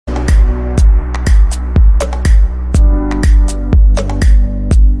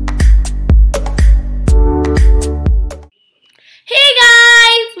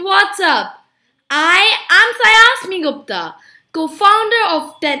I am Saiasmi Gupta, co-founder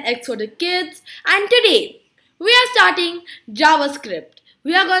of 10x for the kids, and today we are starting JavaScript.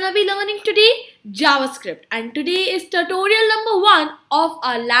 We are gonna be learning today JavaScript, and today is tutorial number 1 of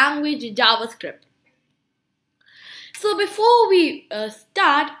our language JavaScript. So before we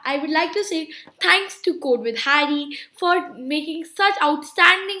start, I would like to say thanks to Code with Harry for making such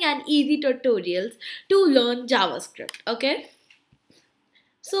outstanding and easy tutorials to learn JavaScript. Okay.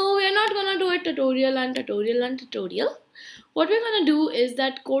 So we are not gonna do a tutorial and tutorial and tutorial. What we're gonna do is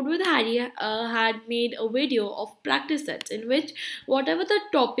that Code with Harry had made a video of practice sets in which whatever the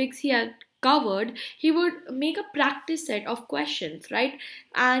topics he had covered, he would make a practice set of questions, right?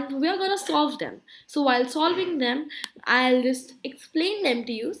 And we are gonna solve them. So while solving them, I'll just explain them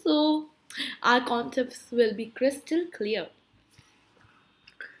to you so our concepts will be crystal clear.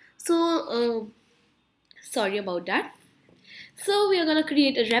 So sorry about that. So we are going to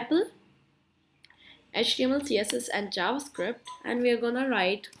create a REPL, HTML, CSS and JavaScript, and we are going to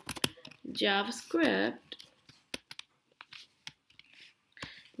write JavaScript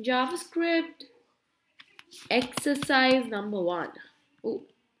exercise number 1.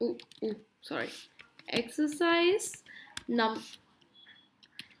 Exercise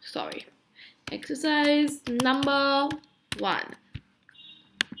number 1.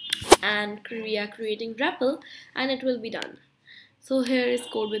 And we are creating REPL and it will be done. So here is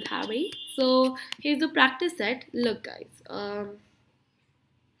Code with Harry. So here's the practice set. Look guys,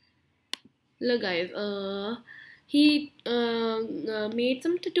 he made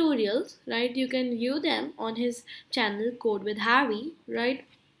some tutorials, right? You can view them on his channel Code with Harry, right?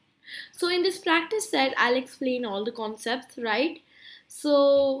 So in this practice set, I'll explain all the concepts, right?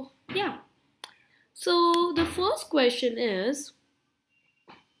 So yeah. So the first question is,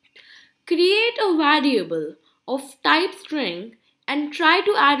 create a variable of type string and try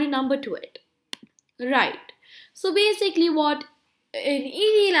to add a number to it. Right. So basically what in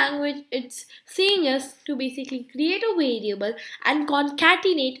easy language it's saying is to basically create a variable and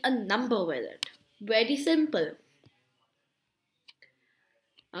concatenate a number with it. Very simple.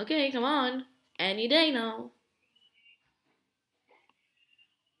 Okay, come on. Any day now.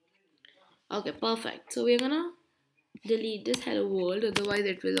 Okay, perfect. So we're gonna delete this hello world, otherwise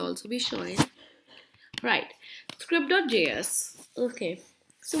it will also be showing. Right, script.js. Okay,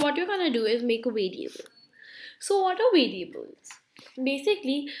 so what you're gonna do is make a variable. So what are variables?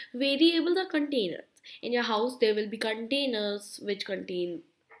 Basically, variables are containers. In your house, there will be containers which contain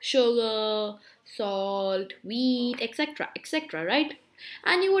sugar, salt, wheat, etc., etc., right?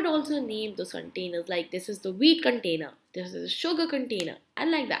 And you would also name those containers, like this is the wheat container, this is the sugar container, and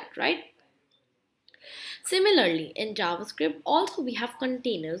like that, right? Similarly, in JavaScript, also we have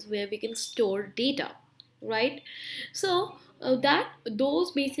containers where we can store data, right? So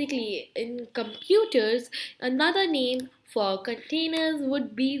those basically in computers, another name for containers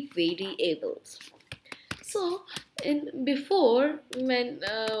would be variables. So before when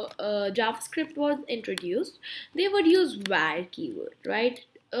JavaScript was introduced, they would use var keyword, right?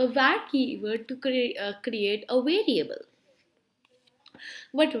 A var keyword to create a variable.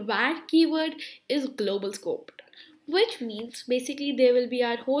 But var keyword is global scoped, which means basically there will be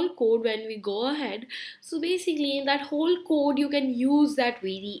our whole code when we go ahead. So basically in that whole code you can use that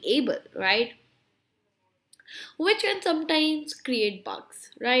variable, right? Which can sometimes create bugs,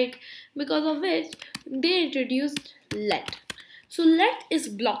 right? Because of which they introduced let. So let is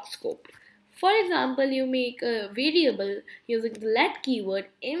block scoped. For example, you make a variable using the let keyword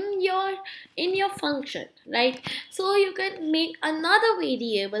in your function, right? So you can make another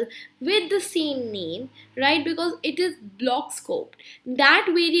variable with the same name, right? Because it is block scoped. That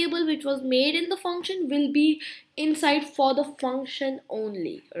variable which was made in the function will be inside for the function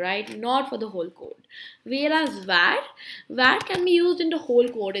only, right? Not for the whole code. Whereas var can be used in the whole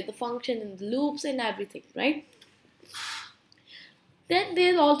code, in the function, in the loops and everything, right? Then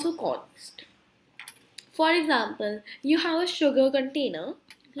there's also const. For example, you have a sugar container,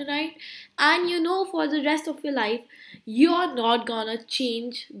 right? And you know for the rest of your life, you're not gonna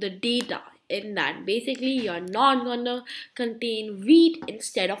change the data in that. Basically, you're not gonna contain wheat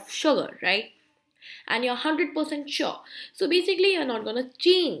instead of sugar, right? And you're 100% sure. So basically, you're not gonna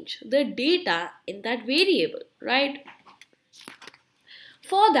change the data in that variable, right?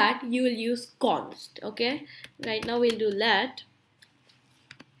 For that, you will use const, okay? Right now, we'll do let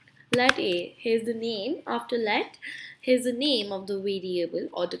a, here's the name. After let, here's the name of the variable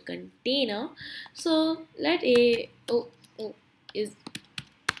or the container. So let a is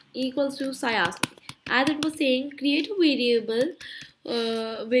equals to Saiasmi. As it was saying, create a variable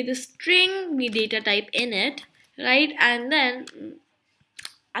with a string data type in it, right? And then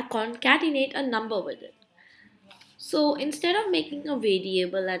I concatenate a number with it. So instead of making a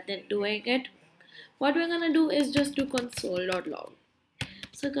variable and then doing it, what we're gonna do is just do console.log.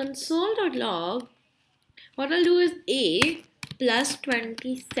 So console.log, what I'll do is a plus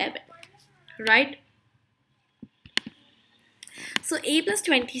 27, right? So a plus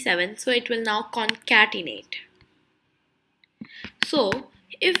 27, so it will now concatenate. So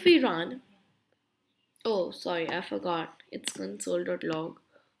if we run, oh sorry, I forgot, it's console.log.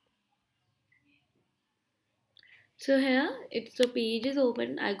 So here, it's the page is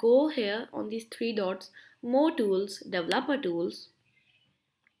open. I go here on these three dots, more tools, developer tools,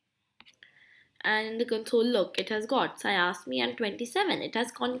 and in the console, look, it has got Saiasmi and 27. It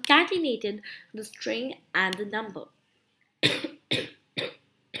has concatenated the string and the number.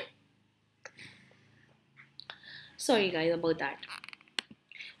 Sorry guys about that.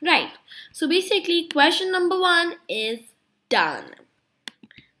 Right, so basically question number 1 is done.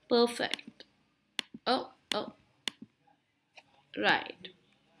 Perfect. Oh, right.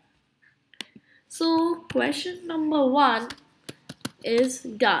 So question number 1 is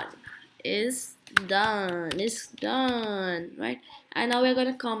done. Is done, right? And now we're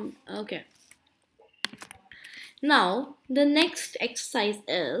gonna come, okay. Now the next exercise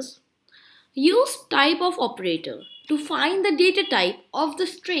is use type of operator to find the data type of the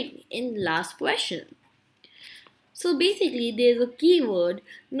string in last question. So basically there's a keyword,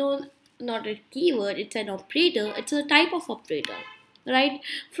 no, not a keyword, it's an operator, it's a type of operator, right?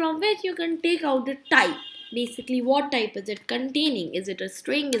 From which you can take out the type. Basically, what type is it containing? Is it a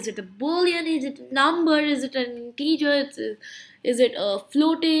string? Is it a boolean? Is it a number? Is it an integer? Is it a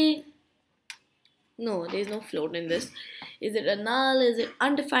floating? No, there is no float in this. Is it a null? Is it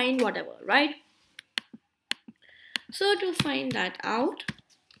undefined? Whatever, right? So to find that out,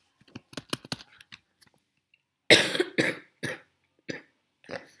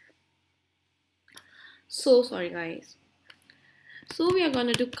 so sorry guys. So we are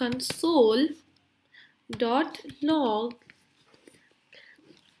gonna do console.log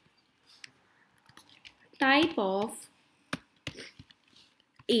type of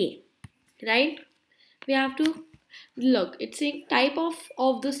A, right? We have to look, it's saying type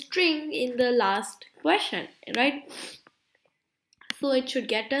of the string in the last question, right? So it should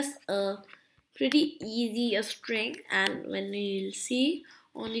get us a pretty easy a string, and when we'll see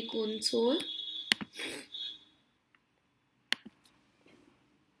on the console,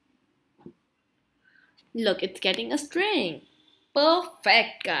 look, it's getting a string.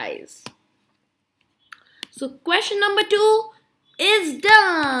 Perfect guys. So question number 2 is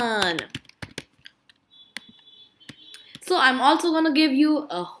done. So I'm also gonna give you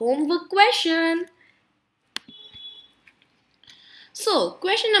a homework question. So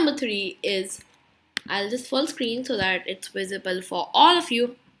question number 3 is, I'll just full screen so that it's visible for all of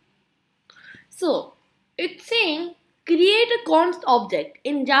you. So it's saying create a const object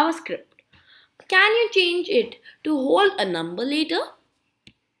in JavaScript. Can you change it to hold a number later?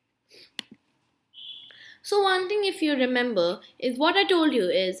 So one thing, if you remember, is what I told you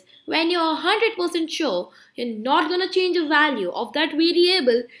is when you're 100% sure you're not going to change the value of that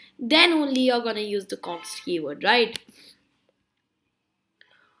variable, then only you're going to use the const keyword, right?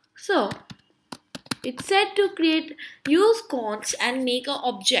 So it said to use const and make an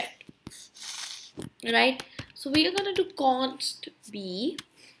object, right? So we are going to do const b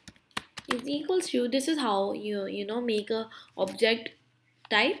is equals to, this is how you know make a object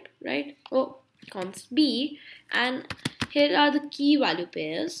type, right? Oh, const b, and here are the key value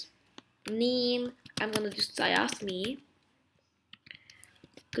pairs. Name, I'm gonna just Saiasmi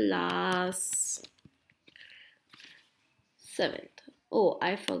class 7th. Oh,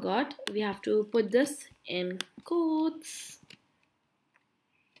 I forgot, we have to put this in quotes,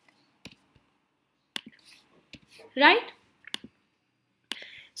 right?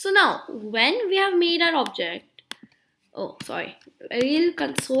 So now when we have made our object, oh sorry, we'll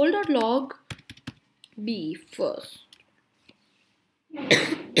console.log b first.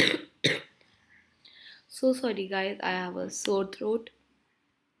 So sorry guys, I have a sore throat.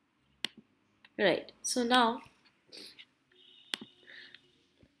 Right, so now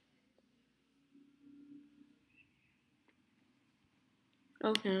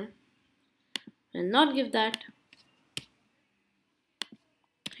okay, and not give that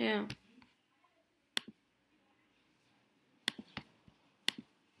here.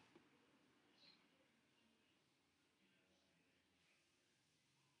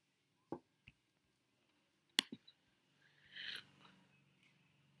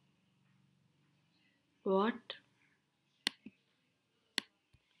 What?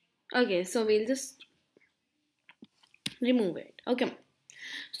 Okay, so we'll just remove it. Okay,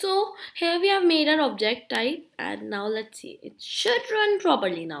 So here we have made our object type, and now let's see, it should run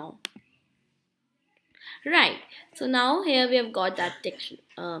properly now. Right, so now here we have got that text,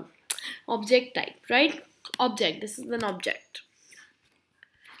 object type, right? Object, this is an object.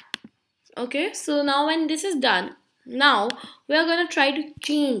 Okay, so now when this is done, now we are gonna try to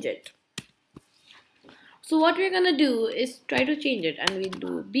change it. So what we're gonna do is try to change it, and we'll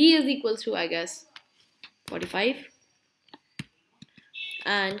do b is equals to, I guess, 45,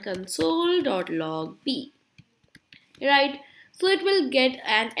 and console.log b. Right, so it will get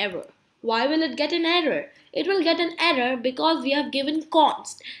an error. Why will it get an error? It will get an error because we have given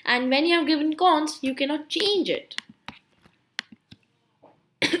const, and when you have given const, you cannot change it.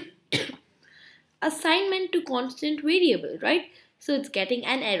 Assignment to constant variable, right? So it's getting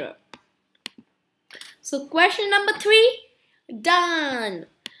an error. So question number 3, done.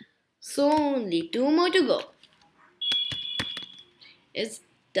 So only 2 more to go. It's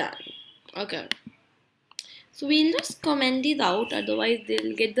done. Okay. So we'll just comment these out, otherwise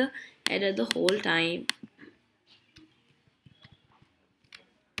they'll get the error the whole time.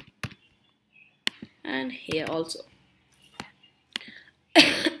 And here also.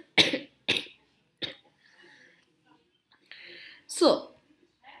 So,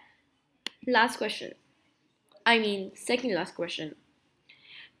 last question. Second last question.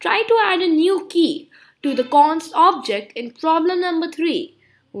 Try to add a new key to the const object in problem number 3.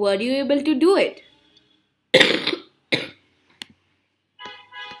 Were you able to do it?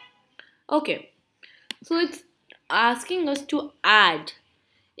 Okay, so it's asking us to add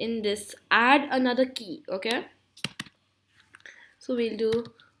another key. Okay, so we'll do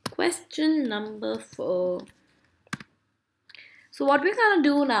question number 4. So what we're gonna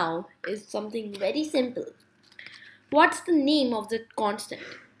do now is something very simple. What's the name of the constant?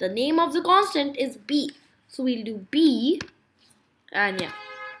 The name of the constant is b. So we'll do b, and yeah.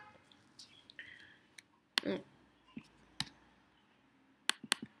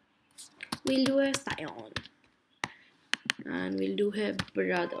 We'll do a Sion, and we'll do her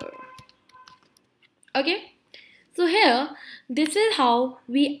brother. Okay, so here, this is how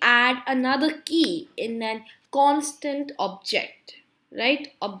we add another key in an constant object,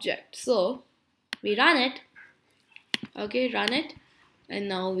 right? Object. So we run it. Okay, run it, and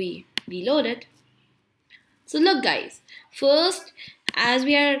now we reload it. So look guys, first, as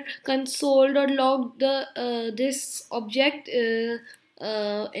we are console.log this object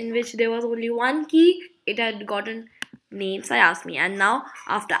in which there was only one key, it had gotten name Saiasmi, and now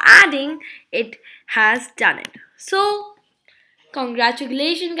after adding, it has done it. So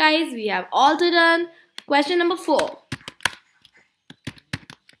congratulations guys, we have also done question number 4.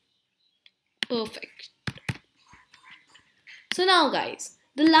 Perfect. So now guys,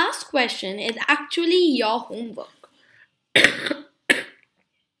 the last question is actually your homework.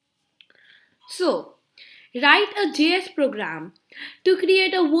 So write a JS program to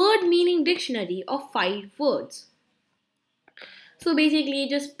create a word meaning dictionary of 5 words. So basically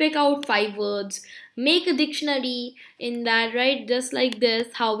just pick out 5 words, make a dictionary in that, right? Just like this,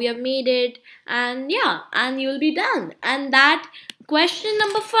 how we have made it, and yeah, and you'll be done. And that question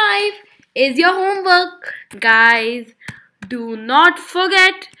number 5 is your homework. Guys, do not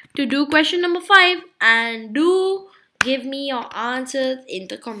forget to do question number 5, and do give me your answers in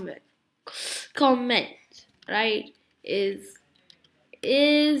the comment, right? Is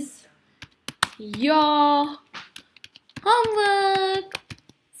your homework.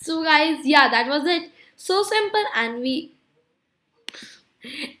 So guys, yeah, that was it. So simple, and we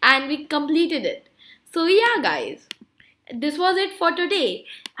completed it. So yeah guys, this was it for today,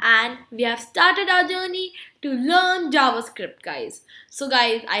 and we have started our journey to learn JavaScript guys. So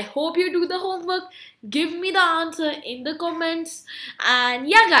guys, I hope you do the homework, give me the answer in the comments, and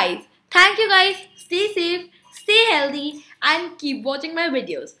yeah guys, thank you guys, stay safe, stay healthy, and keep watching my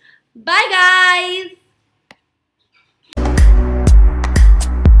videos. Bye guys.